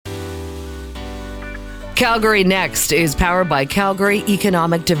Calgary Next is powered by Calgary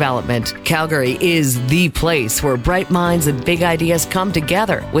Economic Development. Calgary is the place where bright minds and big ideas come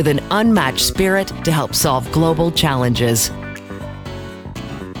together with an unmatched spirit to help solve global challenges.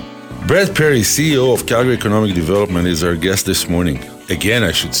 Brad Parry, CEO of Calgary Economic Development, is our guest this morning. Again,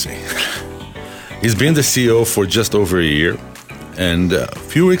 I should say. He's been the CEO for just over a year. And a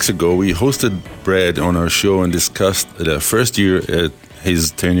few weeks ago, we hosted Brad on our show and discussed the first year at his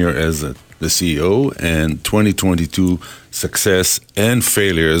tenure as the CEO and 2022 success and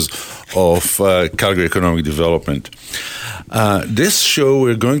failures of Calgary Economic Development. This show,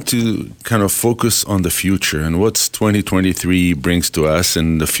 we're going to kind of focus on the future and what 2023 brings to us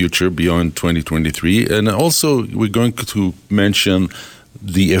in the future beyond 2023. And also, we're going to mention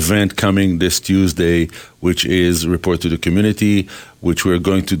the event coming this Tuesday, which is Report to the Community, which we're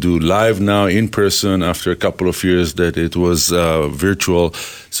going to do live now in person after a couple of years that it was virtual.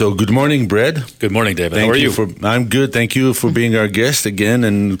 So good morning, Brad. Good morning, David. How are you? I'm good. Thank you for being our guest again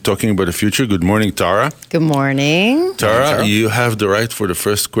and talking about the future. Good morning, Tara. Good morning. Tara, you have the right for the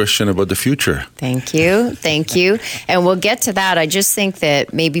first question about the future. Thank you. Thank you. And we'll get to that. I just think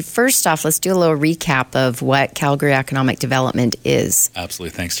that maybe first off, let's do a little recap of what Calgary Economic Development is.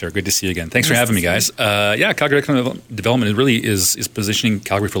 Absolutely. Thanks, Tara. Good to see you again. Thanks for having me, guys. Calgary Economic Development really is positioning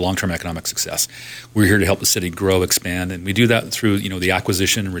Calgary for long-term economic success. We're here to help the city grow, expand, and we do that through the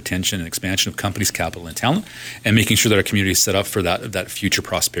acquisition, retention, and expansion of companies, capital, and talent, and making sure that our community is set up for that future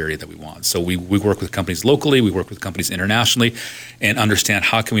prosperity that we want. So we work with companies locally, we work with companies internationally, and understand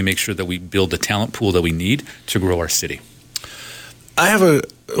how can we make sure that we build the talent pool that we need to grow our city. I have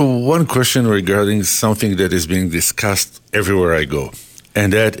one question regarding something that is being discussed everywhere I go,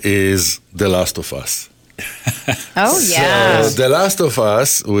 and that is The Last of Us. Oh, yeah. So, The Last of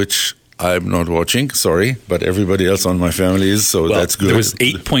Us, which I'm not watching, sorry, but everybody else on my family is, so that's good. There was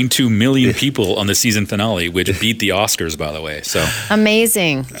 8.2 million people on the season finale, which beat the Oscars, by the way. So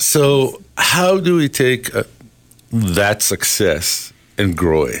amazing. So how do we take that success and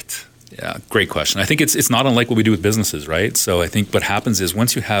grow it? Yeah, great question. I think it's not unlike what we do with businesses, right? So I think what happens is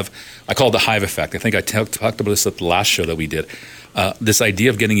once you have, I call it the hive effect. I think I talked about this at the last show that we did. This idea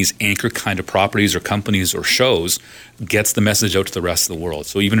of getting these anchor kind of properties or companies or shows gets the message out to the rest of the world.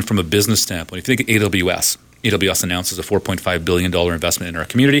 So even from a business standpoint, if you think of AWS announces a $4.5 billion investment in our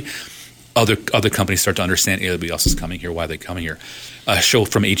community. Other companies start to understand AWS is coming here, why they're coming here. A show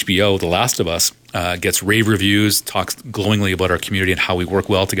from HBO, The Last of Us, gets rave reviews, talks glowingly about our community and how we work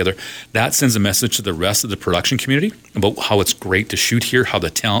well together. That sends a message to the rest of the production community about how it's great to shoot here, how the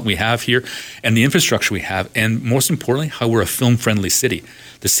talent we have here, and the infrastructure we have, and most importantly, how we're a film-friendly city.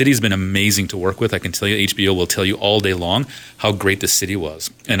 The city's been amazing to work with. I can tell you, HBO will tell you all day long how great the city was.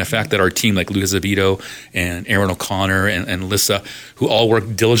 And the fact that our team, like Lucas Avito and Aaron O'Connor and Lissa, who all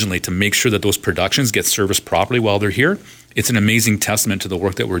work diligently to make sure that those productions get serviced properly while they're here, it's an amazing testament to the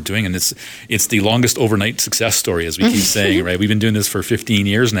work that we're doing. And it's the longest overnight success story, as we keep saying, right? We've been doing this for 15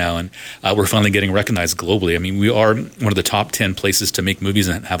 years now, and we're finally getting recognized globally. I mean, we are one of the top 10 places to make movies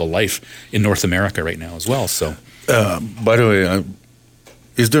and have a life in North America right now as well. So, by the way,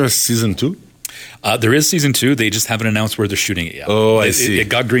 is there a season 2? There is season 2. They just haven't announced where they're shooting it yet. Oh, I see. It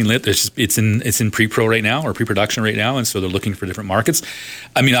got greenlit. It's in pre-pro right now or pre-production right now, and so they're looking for different markets.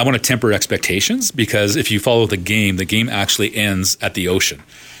 I mean, I want to temper expectations because if you follow the game actually ends at the ocean.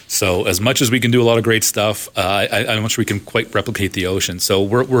 So as much as we can do a lot of great stuff, I'm not sure we can quite replicate the ocean. So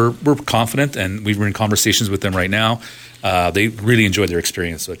we're confident, and we're in conversations with them right now. They really enjoyed their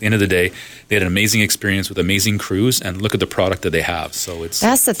experience. So at the end of the day, they had an amazing experience with amazing crews, and look at the product that they have. So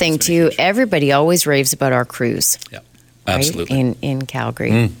that's the thing too. Everybody always raves about our crews. Yeah, absolutely. Right? In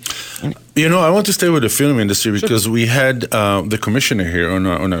Calgary. I want to stay with the film industry because we had the commissioner here on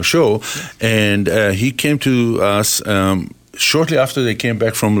our show, and he came to us shortly after they came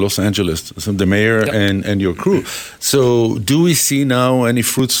back from Los Angeles, so the mayor and your crew. So do we see now any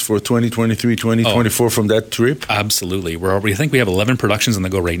fruits for 2023, 2024 from that trip? Absolutely. I think we have 11 productions on the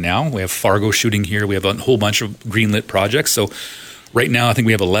go right now. We have Fargo shooting here. We have a whole bunch of greenlit projects. So right now, I think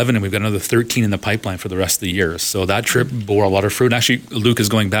we have 11, and we've got another 13 in the pipeline for the rest of the year. So that trip bore a lot of fruit. And actually, Luke is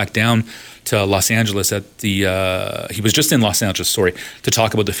going back down to Los Angeles he was just in Los Angeles, to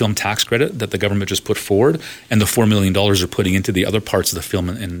talk about the film tax credit that the government just put forward and the $4 million they're putting into the other parts of the film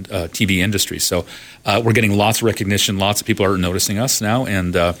and TV industry. So we're getting lots of recognition. Lots of people are noticing us now,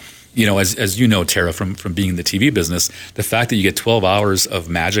 and as you know, Tara, from being in the TV business, the fact that you get 12 hours of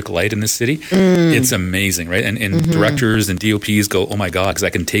magic light in this city, it's amazing, right? And directors and DOPs go, oh my God, because I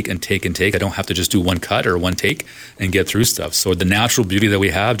can take and take and take. I don't have to just do one cut or one take and get through stuff. So the natural beauty that we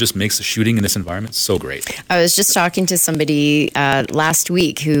have just makes the shooting in this environment so great. I was just talking to somebody last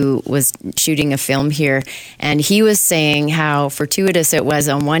week who was shooting a film here, and he was saying how fortuitous it was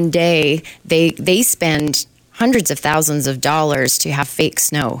on one day. They spend hundreds of thousands of dollars to have fake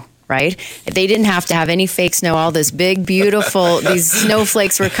snow. Right? They didn't have to have any fake snow. All this big, beautiful, these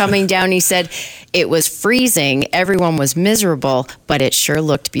snowflakes were coming down. He said it was freezing. Everyone was miserable, but it sure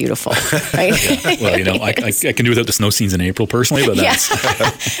looked beautiful. Right? Well, I can do without the snow scenes in April personally, but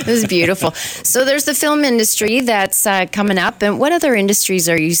that's... It was beautiful. So there's the film industry that's coming up. And what other industries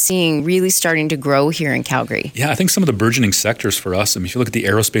are you seeing really starting to grow here in Calgary? Yeah, I think some of the burgeoning sectors for us, if you look at the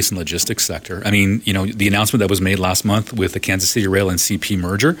aerospace and logistics sector, the announcement that was made last month with the Kansas City Rail and CP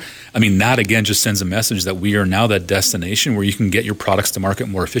merger, that again just sends a message that we are now that destination where you can get your products to market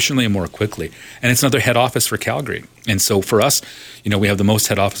more efficiently and more quickly. And it's another head office for Calgary. And so for us, we have the most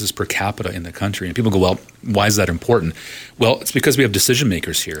head offices per capita in the country. And people go, well, why is that important? Well, it's because we have decision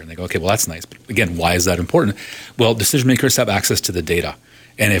makers here. And they go, okay, well, that's nice. But again, why is that important? Well, decision makers have access to the data.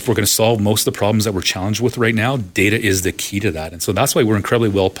 And if we're going to solve most of the problems that we're challenged with right now, data is the key to that. And so that's why we're incredibly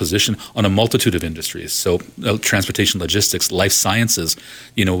well positioned on a multitude of industries. So transportation, logistics, life sciences,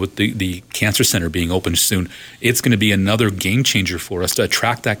 with the cancer center being open soon, it's going to be another game changer for us to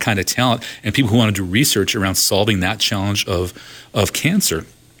attract that kind of talent and people who want to do research around solving that challenge of cancer.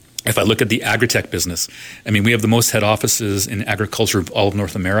 If I look at the agritech business, we have the most head offices in agriculture of all of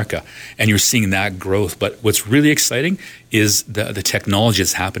North America, and you're seeing that growth. But what's really exciting is the technology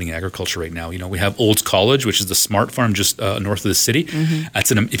that's happening in agriculture right now. We have Olds College, which is the smart farm just north of the city.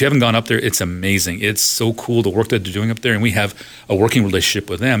 If you haven't gone up there, it's amazing. It's so cool, the work that they're doing up there, and we have a working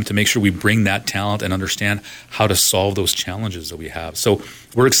relationship with them to make sure we bring that talent and understand how to solve those challenges that we have. So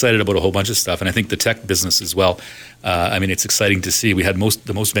we're excited about a whole bunch of stuff, and I think the tech business as well. It's exciting to see. We had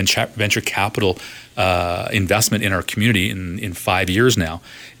the most venture capital investment in our community in 5 years now,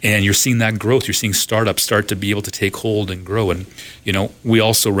 and you're seeing that growth. You're seeing startups start to be able to take hold and grow. And we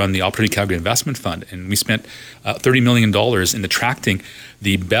also run the Opportunity Calgary Investment Fund, and we spent $30 million in attracting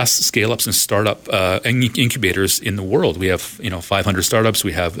the best scale-ups and startup incubators in the world. We have 500 startups.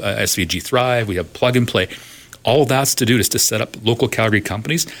 We have SVG Thrive. We have Plug and Play. All that's to do is to set up local Calgary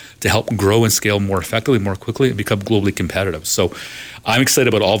companies to help grow and scale more effectively, more quickly, and become globally competitive. So I'm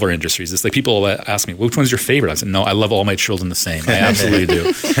excited about all of our industries. It's like people ask me, which one's your favorite? I said, no, I love all my children the same. I absolutely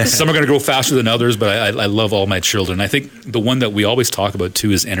do. Some are going to grow faster than others, but I love all my children. I think the one that we always talk about, too,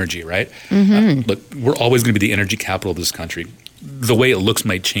 is energy, right? Look, we're always going to be the energy capital of this country. The way it looks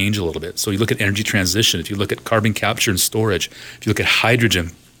might change a little bit. So you look at energy transition, if you look at carbon capture and storage, if you look at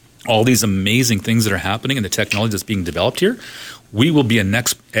hydrogen, all these amazing things that are happening and the technology that's being developed here, we will be a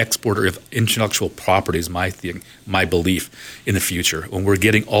next exporter of intellectual property is my belief in the future. When we're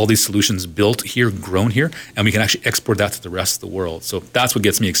getting all these solutions built here, grown here, and we can actually export that to the rest of the world. So that's what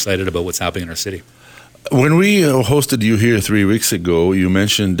gets me excited about what's happening in our city. When we hosted you here 3 weeks ago, you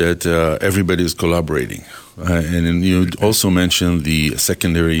mentioned that everybody is collaborating. And you also mentioned the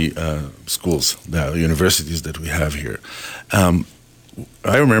secondary schools, the universities that we have here.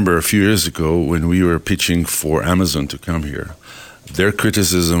 I remember a few years ago when we were pitching for Amazon to come here, their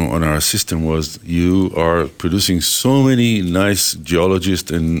criticism on our system was you are producing so many nice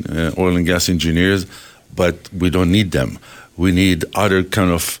geologists and oil and gas engineers, but we don't need them. We need other kind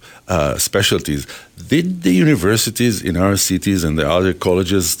of specialties. Did the universities in our cities and the other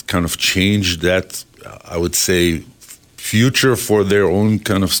colleges kind of change that, I would say, future for their own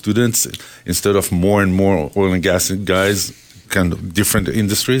kind of students instead of more and more oil and gas guys? Kind of different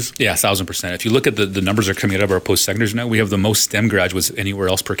industries? Yeah, 1,000%. If you look at the numbers that are coming out of our post-secondaries now, we have the most STEM graduates anywhere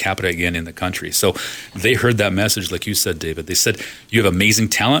else per capita again in the country. So they heard that message, like you said, David. They said, you have amazing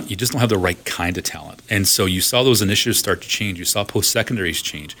talent, you just don't have the right kind of talent. And so you saw those initiatives start to change. You saw post-secondaries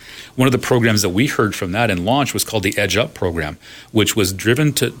change. One of the programs that we heard from that and launched was called the Edge Up program, which was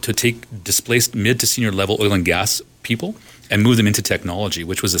driven to take displaced mid to senior level oil and gas people and move them into technology,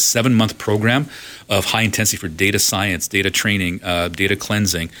 which was a 7-month program of high intensity for data science, data training, data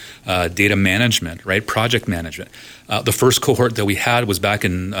cleansing, data management, right? Project management. The first cohort that we had was back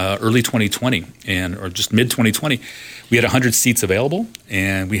in early 2020 or just mid 2020. We had 100 seats available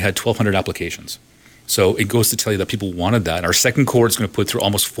and we had 1,200 applications. So it goes to tell you that people wanted that. Our second cohort is going to put through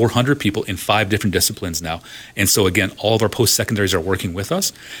almost 400 people in 5 different disciplines now. And so, again, all of our post-secondaries are working with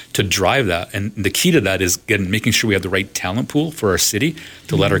us to drive that. And the key to that is, again, making sure we have the right talent pool for our city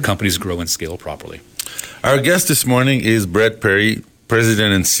to let our companies grow and scale properly. Our guest this morning is Brad Parry,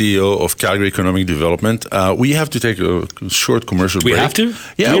 President and CEO of Calgary Economic Development. We have to take a short commercial break. We have to?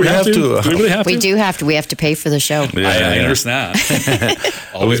 Yeah, we have to. Do we really have to? We do have to. We have to pay for the show. I understand.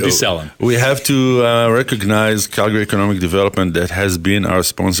 Always be selling. We have to recognize Calgary Economic Development that has been our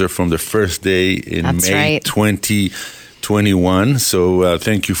sponsor from the first day in May 2021. So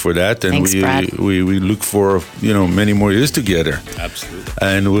thank you for that. And Thanks, Brad. we look for many more years together. Absolutely.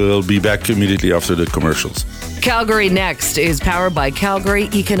 And we'll be back immediately after the commercials. Calgary Next is powered by Calgary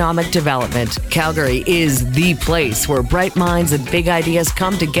Economic Development. Calgary is the place where bright minds and big ideas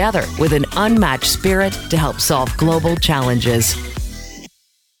come together with an unmatched spirit to help solve global challenges.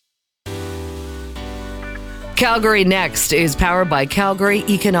 Calgary Next is powered by Calgary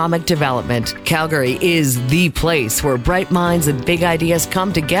Economic Development. Calgary is the place where bright minds and big ideas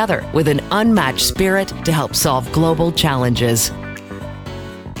come together with an unmatched spirit to help solve global challenges.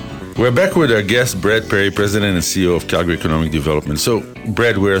 We're back with our guest, Brad Parry, President and CEO of Calgary Economic Development. So,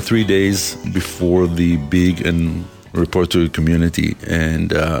 Brad, we're 3 days before the big and report to the community,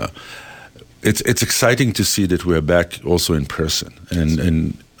 and it's exciting to see that we're back also in person.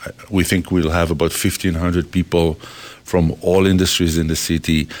 And we think we'll have about 1,500 people from all industries in the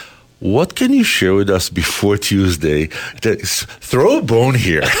city. What can you share with us before Tuesday? Throw a bone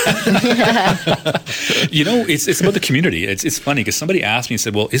here. It's about the community. It's funny because somebody asked me and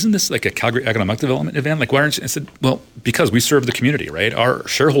said, well, isn't this like a Calgary Economic Development event? Like, why aren't you? I said, well, because we serve the community, right? Our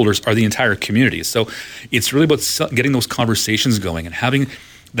shareholders are the entire community. So it's really about getting those conversations going and having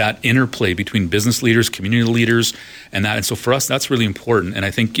that interplay between business leaders, community leaders, and that. And so for us, that's really important. And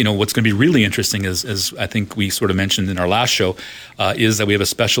I think, what's going to be really interesting is, as I think we sort of mentioned in our last show, is that we have a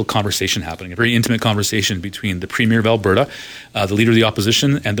special conversation happening, a very intimate conversation between the Premier of Alberta, the Leader of the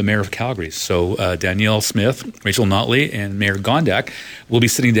Opposition, and the Mayor of Calgary. So Danielle Smith, Rachel Notley, and Mayor Gondak will be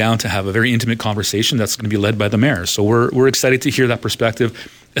sitting down to have a very intimate conversation that's going to be led by the Mayor. So we're excited to hear that perspective,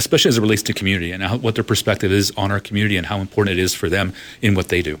 especially as it relates to community and what their perspective is on our community and how important it is for them in what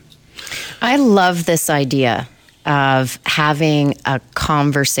they do. I love this idea of having a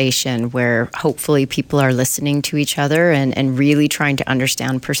conversation where hopefully people are listening to each other and really trying to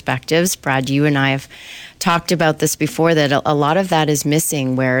understand perspectives. Brad, you and I have talked about this before, that a lot of that is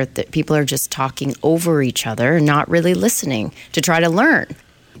missing, where people are just talking over each other and not really listening to try to learn.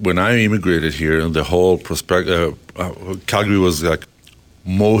 When I immigrated here, the whole Calgary was like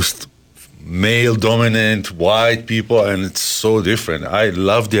most male-dominant, white people, and it's so different. I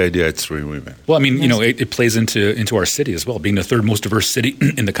love the idea it's three women. Well, I mean, it plays into our city as well, being the third most diverse city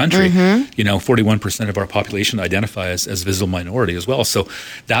in the country. 41% of our population identify as visible minority as well. So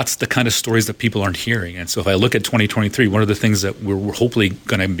that's the kind of stories that people aren't hearing. And so if I look at 2023, one of the things that we're hopefully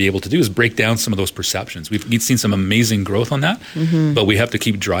going to be able to do is break down some of those perceptions. We've seen some amazing growth on that, but we have to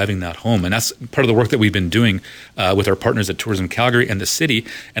keep driving that home. And that's part of the work that we've been doing with our partners at Tourism Calgary and the city,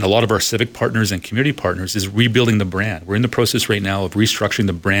 and a lot of our civic partners and community partners, is rebuilding the brand. We're in the process right now of restructuring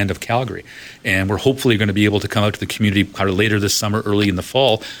the brand of Calgary, and we're hopefully going to be able to come out to the community kind of later this summer, early in the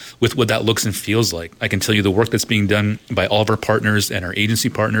fall, with what that looks and feels like. I can tell you the work that's being done by all of our partners and our agency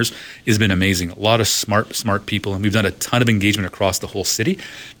partners has been amazing. A lot of smart people, and we've done a ton of engagement across the whole city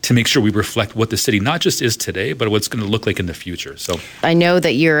to make sure we reflect what the city not just is today, but what's going to look like in the future. So I know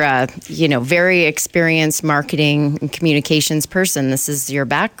that you're a very experienced marketing and communications person. This is your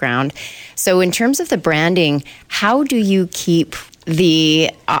background. So in terms of the branding, how do you keep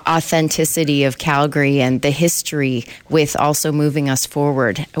the authenticity of Calgary and the history with also moving us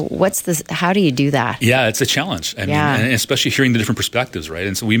forward? How do you do that? Yeah, it's a challenge. I mean, and especially hearing the different perspectives, right?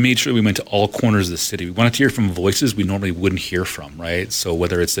 And so we made sure we went to all corners of the city. We wanted to hear from voices we normally wouldn't hear from, right? So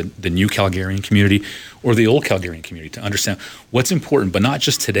whether it's the new Calgarian community or the old Calgarian community, to understand what's important, but not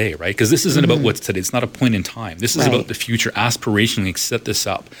just today, right? Because this isn't about what's today. It's not a point in time. This is about the future. Aspirationally set this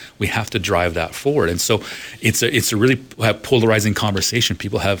up. We have to drive that forward. And so it's a really polarizing conversation.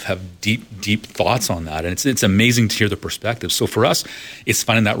 People have deep thoughts on that, and it's amazing to hear the perspective. So for us, it's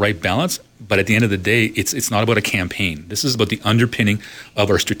finding that right balance. But at the end of the day, it's not about a campaign. This is about the underpinning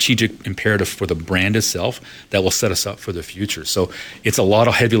of our strategic imperative for the brand itself that will set us up for the future. So it's a lot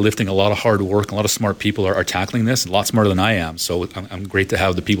of heavy lifting, a lot of hard work, a lot of smart people are tackling this, a lot smarter than I am. So I'm great to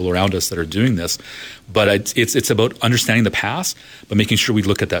have the people around us that are doing this. But it's about understanding the past, but making sure we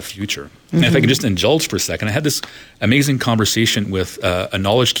look at that future. And if I can just indulge for a second, I had this amazing conversation with a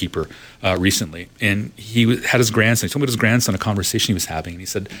knowledge keeper recently, and he had his grandson. He told me about his grandson, a conversation he was having, and he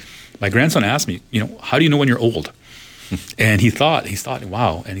said, my grandson asked me, how do you know when you're old? And he thought,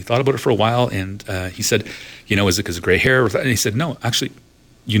 wow. And he thought about it for a while, and he said, is it because of gray hair? And he said, no, actually,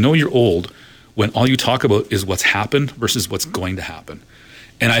 you're old when all you talk about is what's happened versus what's going to happen.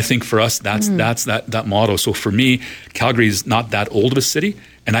 And I think for us, that's that motto. So for me, Calgary is not that old of a city,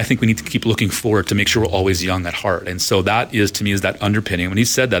 and I think we need to keep looking forward to make sure we're always young at heart. And so that is, to me, is that underpinning. When he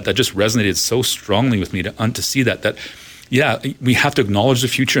said that, that just resonated so strongly with me to see that yeah, we have to acknowledge the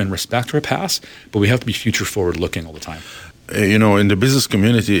future and respect our past, but we have to be future forward looking all the time. In the business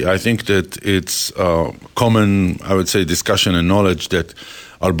community, I think that it's common, I would say, discussion and knowledge that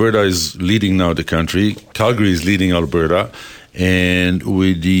Alberta is leading now the country. Calgary is leading Alberta. And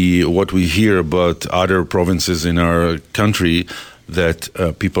with what we hear about other provinces in our country, that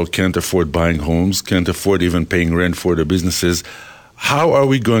people can't afford buying homes, can't afford even paying rent for their businesses, how are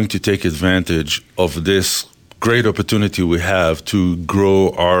we going to take advantage of this great opportunity we have to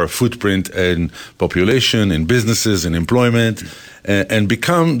grow our footprint and population and businesses and employment and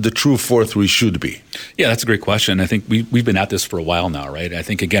become the true force we should be? Yeah, that's a great question. I think we've been at this for a while now, right? I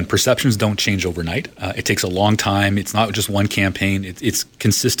think, again, perceptions don't change overnight. It takes a long time. It's not just one campaign. It's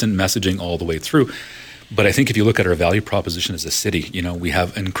consistent messaging all the way through. But I think if you look at our value proposition as a city, we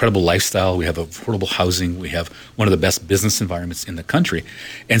have an incredible lifestyle, we have affordable housing, we have one of the best business environments in the country.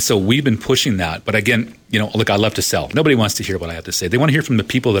 And so we've been pushing that. But again, look, I love to sell. Nobody wants to hear what I have to say. They want to hear from the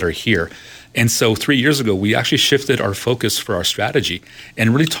people that are here. And so 3 years ago, we actually shifted our focus for our strategy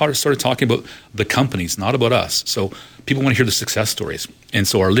and really started talking about the companies, not about us. So people want to hear the success stories. And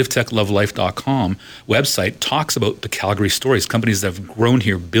so our livetechlovelife.com website talks about the Calgary stories, companies that have grown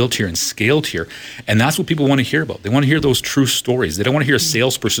here, built here, and scaled here. And that's what people want to hear about. They want to hear those true stories. They don't want to hear a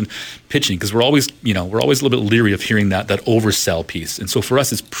salesperson pitching, because we're always a little bit leery of hearing that oversell piece. And so for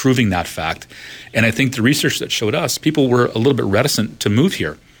us, it's proving that fact. And I think the research that showed us, people were a little bit reticent to move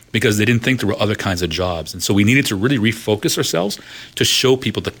here because they didn't think there were other kinds of jobs. And so we needed to really refocus ourselves to show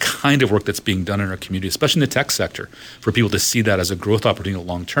people the kind of work that's being done in our community, especially in the tech sector, for people to see that as a growth opportunity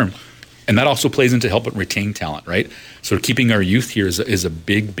long term. And that also plays into helping retain talent, right? So keeping our youth here is a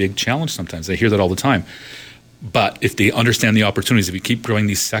big, big challenge sometimes. I hear that all the time. But if they understand the opportunities, if we keep growing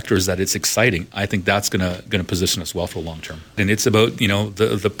these sectors, that it's exciting, I think that's going to position us well for the long term. And it's about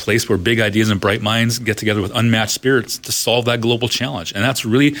the place where big ideas and bright minds get together with unmatched spirits to solve that global challenge. And that's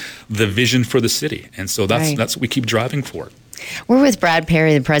really the vision for the city. And so that's what we keep driving for. We're with Brad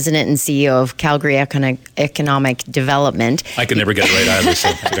Parry, the president and CEO of Calgary Economic Development. I can never get it right either.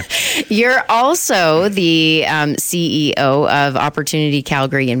 So. You're also the CEO of Opportunity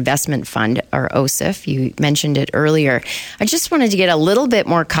Calgary Investment Fund, or OSIF. You mentioned it earlier. I just wanted to get a little bit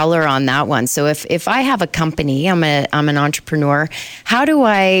more color on that one. So if I have a company, I'm an entrepreneur, how do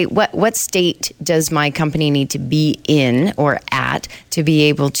what state does my company need to be in or at to be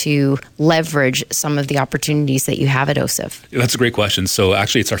able to leverage some of the opportunities that you have at OSIF? That's a great question. So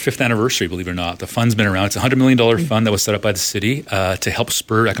actually, it's our 5th anniversary, believe it or not. The fund's been around. It's a $100 million fund that was set up by the city to help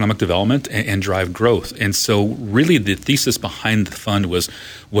spur economic development and drive growth. And so really the thesis behind the fund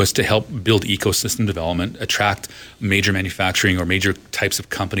was to help build ecosystem development, attract major manufacturing or major types of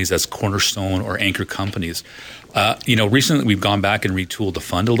companies as cornerstone or anchor companies. Recently we've gone back and retooled the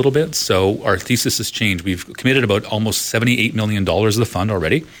fund a little bit. So our thesis has changed. We've committed about almost $78 million of the fund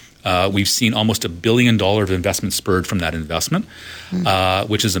already. We've seen almost $1 billion of investment spurred from that investment,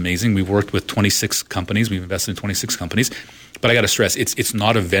 which is amazing. We've worked with 26 companies. We've invested in 26 companies. But I got to stress, it's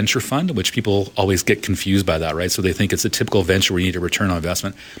not a venture fund, which people always get confused by that, right? So they think it's a typical venture where you need a return on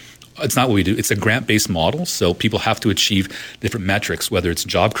investment. It's not what we do. It's a grant-based model, so people have to achieve different metrics, whether it's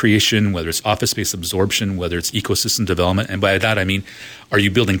job creation, whether it's office space absorption, whether it's ecosystem development. And by that, I mean, are you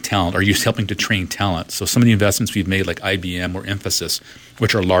building talent? Are you helping to train talent? So some of the investments we've made, like IBM or Emphasis,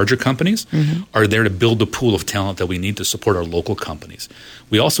 which are larger companies, are there to build the pool of talent that we need to support our local companies.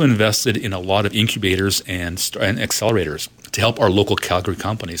 We also invested in a lot of incubators and accelerators to help our local Calgary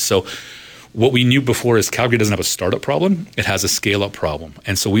companies. So what we knew before is Calgary doesn't have a startup problem, it has a scale-up problem.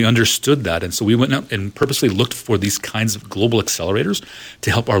 And so we understood that. And so we went out and purposely looked for these kinds of global accelerators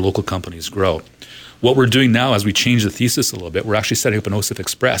to help our local companies grow. What we're doing now, as we change the thesis a little bit, we're actually setting up an OSIF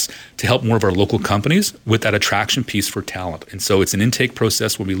Express to help more of our local companies with that attraction piece for talent. And so it's an intake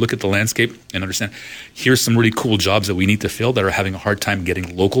process where we look at the landscape and understand, here's some really cool jobs that we need to fill that are having a hard time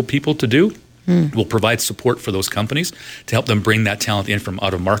getting local people to do. We'll provide support for those companies to help them bring that talent in from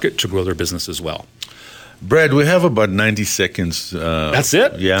out of market to grow their business as well. Brad, we have about 90 seconds. That's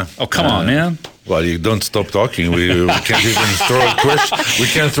it? Yeah. Oh, come on, man. Well, you don't stop talking. We can't even throw a question. We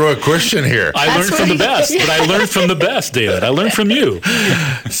can't throw a question here. I learned from the best, but I learned from the best, David. I learned from you.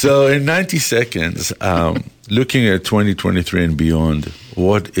 So in 90 seconds, looking at 2023 and beyond,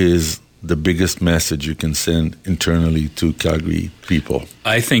 what is the biggest message you can send internally to Calgary people?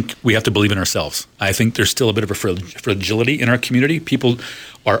 I think we have to believe in ourselves. I think there's still a bit of a fragility in our community. People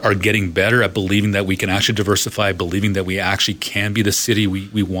are getting better at believing that we can actually diversify, believing that we actually can be the city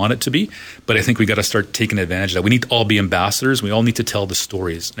we want it to be. But I think we got to start taking advantage of that. We need to all be ambassadors. We all need to tell the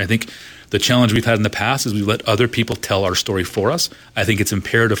stories. And I think the challenge we've had in the past is we let other people tell our story for us. I think it's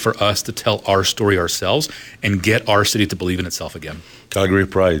imperative for us to tell our story ourselves and get our city to believe in itself again. Calgary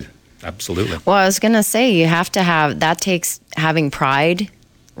pride. Absolutely. Well, I was going to say, you have to have, that takes having pride,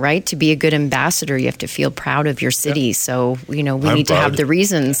 right? To be a good ambassador, you have to feel proud of your city. Yeah. So, we need to have the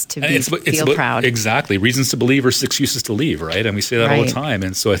reasons to feel proud. Exactly. Reasons to believe versus excuses to leave, right? And we say that all the time.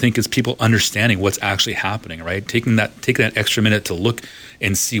 And so I think it's people understanding what's actually happening, right? Taking that extra minute to look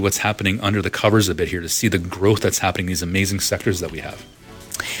and see what's happening under the covers a bit here, to see the growth that's happening in these amazing sectors that we have.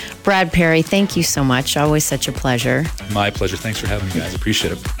 Brad Parry, thank you so much. Always such a pleasure. My pleasure. Thanks for having me, guys.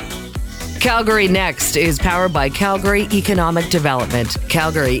 Appreciate it. Calgary Next is powered by Calgary Economic Development.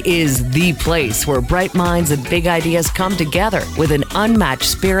 Calgary is the place where bright minds and big ideas come together with an unmatched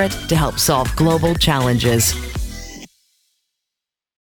spirit to help solve global challenges.